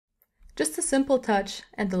Just a simple touch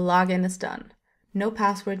and the login is done. No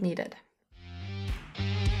password needed.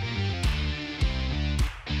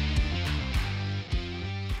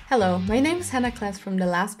 Hello, my name is Hannah Klaas from the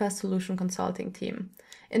LastPass Solution Consulting team.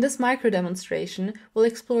 In this micro demonstration, we'll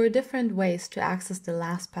explore different ways to access the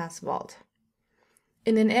LastPass vault.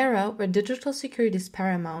 In an era where digital security is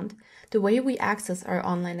paramount, the way we access our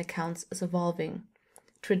online accounts is evolving.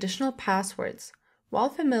 Traditional passwords, while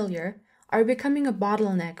familiar, are becoming a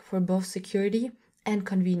bottleneck for both security and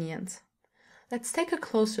convenience. Let's take a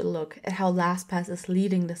closer look at how LastPass is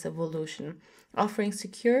leading this evolution, offering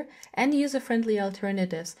secure and user-friendly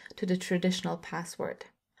alternatives to the traditional password.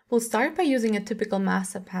 We'll start by using a typical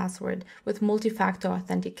master password with multi-factor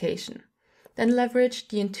authentication, then leverage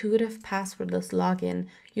the intuitive passwordless login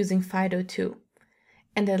using FIDO2,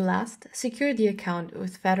 and at last, secure the account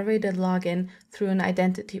with federated login through an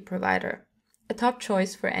identity provider, a top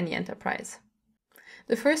choice for any enterprise.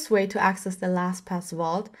 The first way to access the LastPass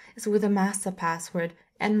vault is with a master password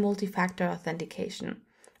and multi-factor authentication,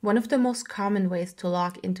 one of the most common ways to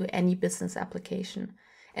log into any business application,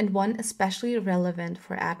 and one especially relevant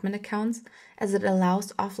for admin accounts as it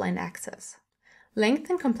allows offline access. Length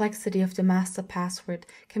and complexity of the master password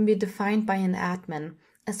can be defined by an admin,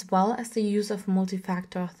 as well as the use of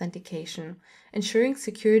multi-factor authentication, ensuring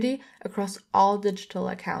security across all digital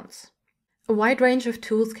accounts. A wide range of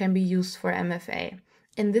tools can be used for MFA.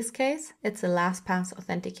 In this case, it's a LastPass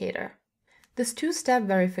authenticator. This two-step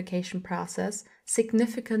verification process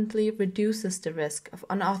significantly reduces the risk of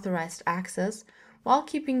unauthorized access while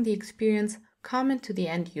keeping the experience common to the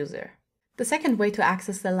end user. The second way to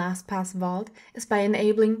access the LastPass vault is by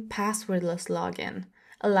enabling passwordless login,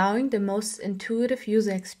 allowing the most intuitive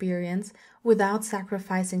user experience without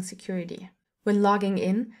sacrificing security. When logging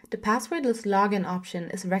in, the passwordless login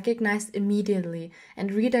option is recognized immediately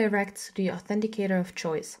and redirects to the authenticator of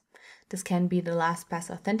choice. This can be the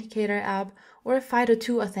LastPass Authenticator app or a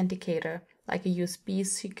FIDO2 authenticator, like a USB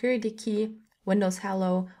security key, Windows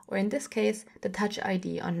Hello, or in this case, the Touch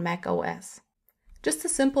ID on Mac OS. Just a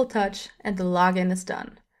simple touch and the login is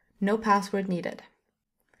done. No password needed.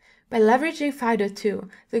 By leveraging FIDO2,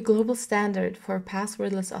 the global standard for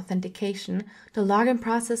passwordless authentication, the login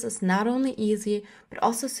process is not only easy, but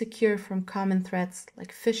also secure from common threats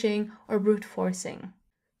like phishing or brute forcing.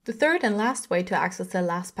 The third and last way to access the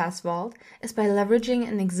LastPass vault is by leveraging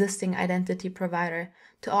an existing identity provider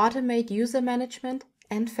to automate user management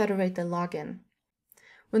and federate the login.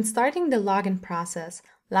 When starting the login process,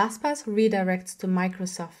 LastPass redirects to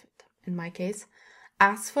Microsoft, in my case,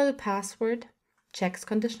 asks for the password, checks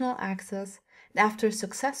conditional access, and after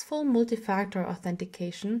successful multi-factor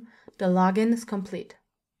authentication, the login is complete.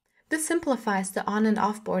 This simplifies the on- and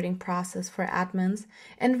offboarding process for admins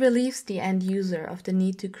and relieves the end user of the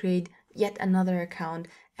need to create yet another account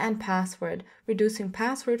and password, reducing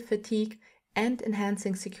password fatigue and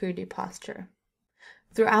enhancing security posture.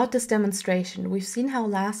 Throughout this demonstration, we've seen how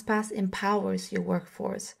LastPass empowers your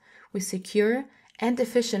workforce with secure and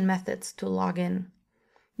efficient methods to log in.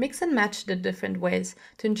 Mix and match the different ways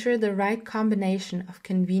to ensure the right combination of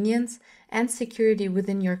convenience and security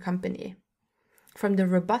within your company. From the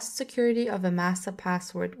robust security of a master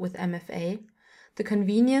password with MFA, the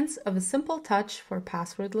convenience of a simple touch for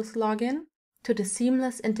passwordless login, to the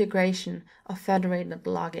seamless integration of federated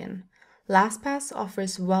login, LastPass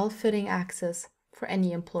offers well-fitting access for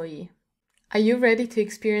any employee. Are you ready to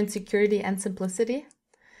experience security and simplicity?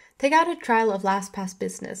 Take out a trial of LastPass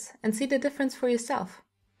Business and see the difference for yourself.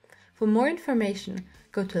 For more information,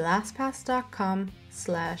 go to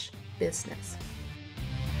lastpass.com/business.